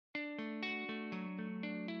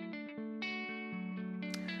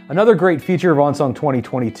Another great feature of OnSong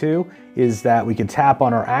 2022 is that we can tap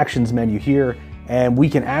on our actions menu here and we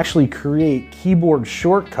can actually create keyboard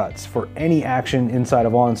shortcuts for any action inside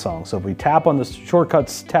of OnSong. So if we tap on the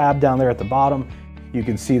shortcuts tab down there at the bottom, you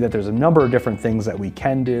can see that there's a number of different things that we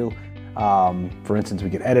can do. For instance, we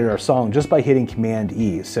can edit our song just by hitting Command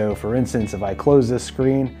E. So for instance, if I close this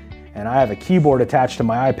screen and I have a keyboard attached to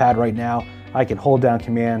my iPad right now, I can hold down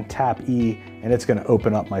Command, tap E, and it's going to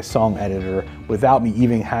open up my song editor without me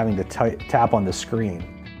even having to tap on the screen.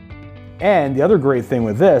 And the other great thing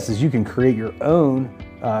with this is you can create your own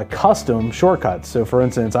custom shortcuts. So for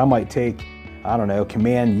instance, I might take, I don't know,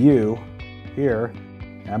 Command U here,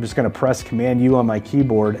 and I'm just going to press Command U on my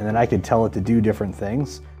keyboard, and then I can tell it to do different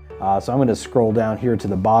things. So I'm going to scroll down here to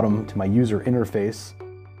the bottom to my user interface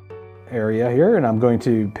area here, and I'm going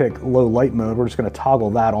to pick low light mode. We're just going to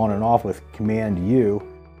toggle that on and off with Command U.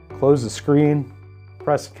 Close the screen,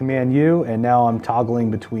 press Command U, and now I'm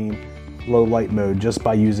toggling between low light mode just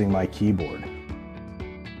by using my keyboard.